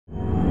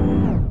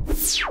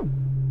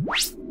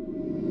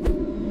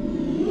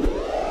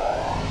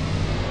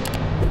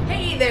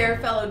Hey there,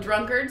 fellow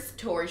drunkards.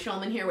 Tory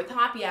here with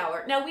Hoppy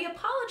Hour. Now, we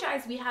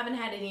apologize we haven't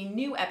had any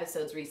new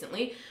episodes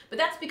recently, but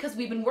that's because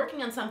we've been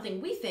working on something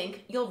we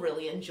think you'll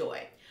really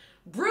enjoy.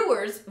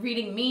 Brewers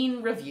reading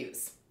mean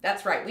reviews.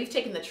 That's right, we've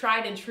taken the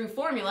tried and true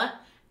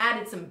formula,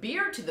 added some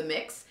beer to the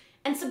mix,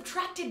 and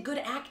subtracted good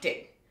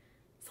acting.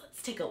 So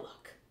let's take a look.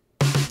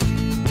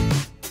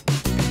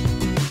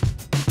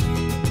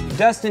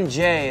 Dustin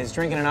J is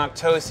drinking an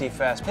Octosi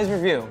Fest. His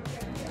review: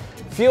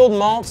 field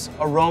malts,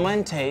 aroma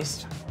and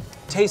taste.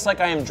 Tastes like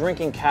I am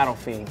drinking cattle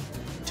feed.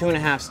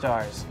 2.5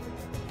 stars.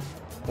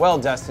 Well,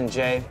 Dustin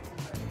J,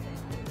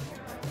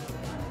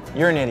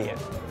 you're an idiot.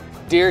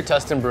 Dear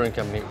Tustin Brewing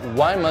Company,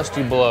 why must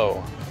you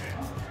blow?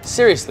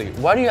 Seriously,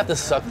 why do you have to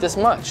suck this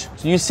much?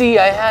 You see,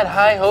 I had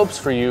high hopes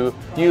for you.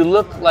 You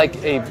look like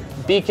a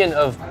beacon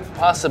of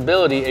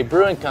possibility, a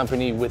brewing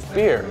company with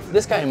beer.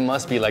 This guy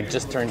must be like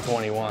just turned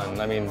 21.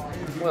 I mean,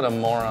 what a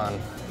moron.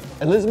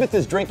 Elizabeth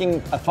is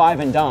drinking a 5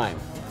 and dime.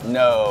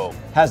 No.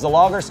 Has the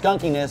lager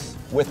skunkiness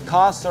with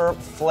cough syrup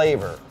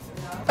flavor.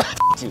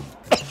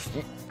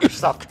 You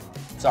suck.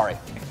 Sorry.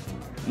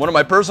 One of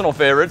my personal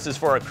favorites is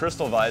for a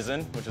Crystal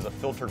Weizen, which is a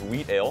filtered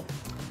wheat ale.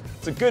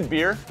 It's a good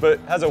beer, but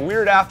has a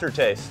weird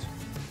aftertaste.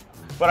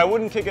 But I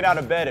wouldn't kick it out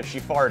of bed if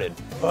she farted.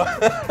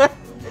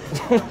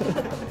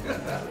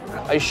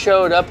 I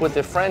showed up with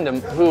a friend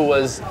who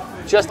was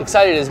just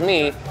excited as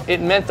me.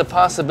 It meant the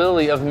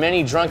possibility of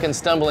many drunken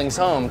stumblings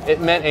home. It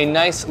meant a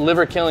nice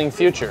liver-killing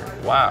future.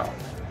 Wow.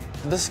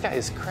 This guy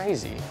is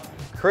crazy.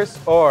 Chris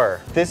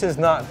R. This is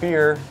not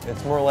beer,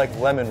 it's more like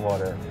lemon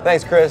water.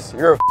 Thanks, Chris.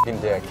 You're a f***ing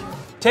dick.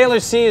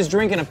 Taylor C is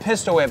drinking a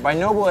Pistol Whip by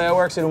Noble Ale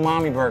Works at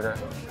Umami Burger.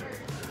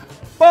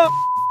 But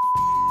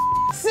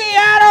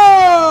Seattle!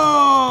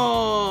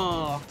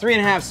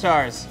 3.5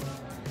 stars.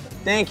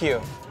 Thank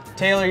you.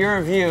 Taylor, your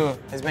review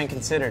has been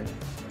considered.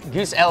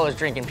 Goose L is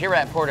drinking Pure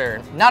Rat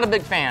Porter. Not a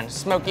big fan.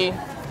 Smoky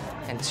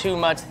and too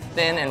much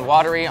thin and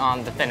watery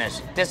on the finish.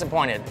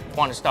 Disappointed.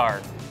 1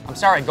 star. I'm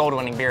sorry gold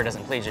winning beer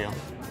doesn't please you.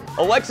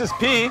 Alexis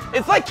P,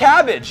 it's like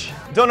cabbage.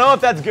 Don't know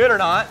if that's good or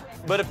not,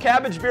 but if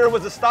cabbage beer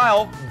was a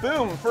style,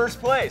 boom, first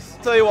place.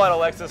 Tell you what,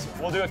 Alexis,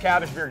 we'll do a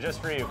cabbage beer just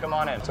for you. Come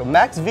on in. So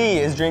Max V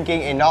is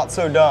drinking a Not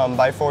So Dumb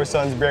by Four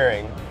Sons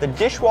Brewing. The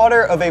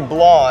dishwater of a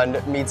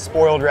blonde meets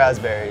spoiled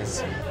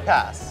raspberries.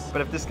 Pass.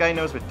 But if this guy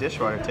knows what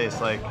dishwater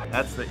tastes like,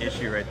 that's the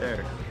issue right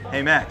there.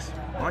 Hey Max,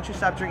 why don't you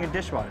stop drinking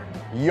dishwater?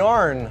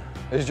 Yarn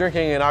is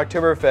drinking an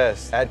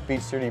Oktoberfest at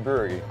Beach City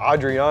Brewery.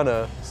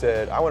 Adriana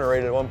said, I want to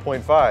rate it a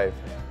 1.5,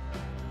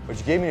 but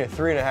you gave me a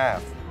 3.5.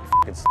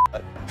 F***ing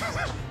slut.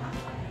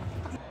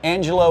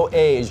 Angelo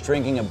A is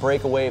drinking a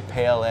breakaway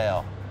pale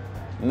ale.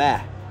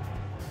 Meh.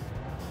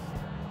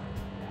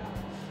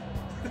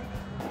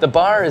 The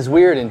bar is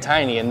weird and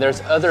tiny, and there's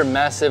other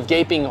massive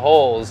gaping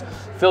holes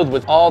filled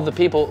with all the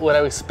people what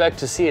I would expect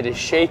to see at a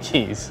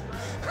Shakey's.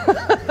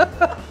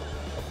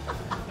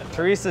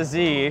 Teresa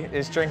Z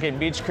is drinking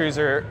Beach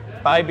Cruiser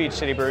by Beach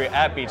City Brewery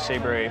at Beach City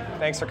Brewery.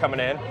 Thanks for coming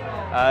in.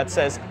 It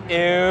says,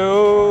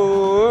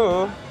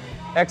 ew,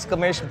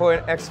 exclamation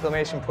point,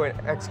 exclamation point,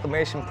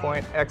 exclamation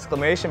point,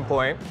 exclamation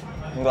point.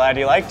 I'm glad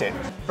you liked it.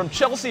 From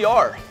Chelsea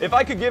R, if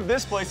I could give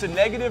this place a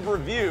negative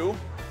review,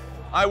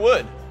 I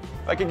would.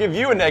 If I could give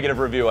you a negative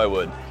review, I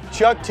would.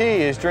 Chuck T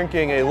is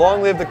drinking a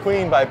Long Live the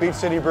Queen by Beach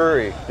City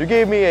Brewery. You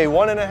gave me a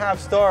 1.5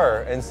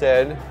 star and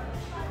said,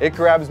 it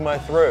grabs my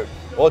throat.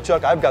 Well,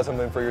 Chuck, I've got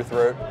something for your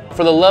throat.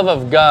 For the love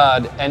of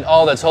God and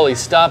all that's holy,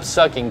 stop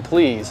sucking,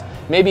 please.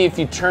 Maybe if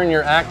you turn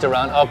your act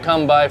around, I'll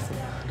come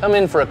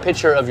in for a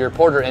picture of your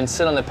porter and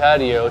sit on the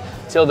patio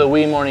till the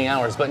wee morning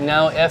hours. But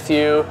now, F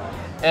you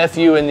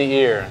in the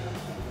ear.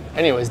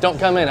 Anyways, don't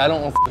come in. I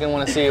don't fucking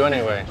want to see you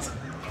anyway.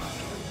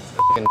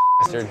 Fucking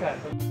bastard.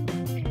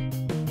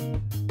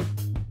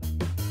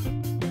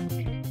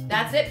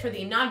 That's it for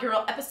the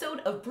inaugural episode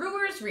of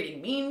Brewers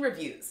Reading Mean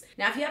Reviews.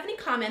 Now, if you have any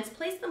comments,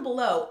 place them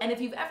below, and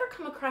if you've ever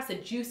come across a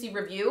juicy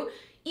review,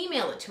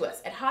 email it to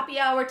us at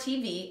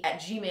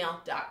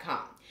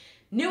hoppyhourtv@gmail.com.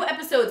 New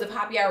episodes of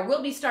Hoppy Hour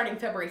will be starting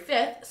February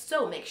 5th,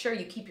 so make sure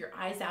you keep your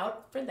eyes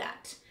out for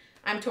that.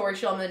 I'm Tory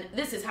Shulman,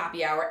 this is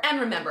Hoppy Hour, and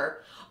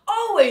remember,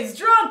 always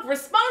drunk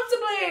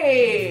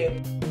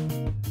responsibly!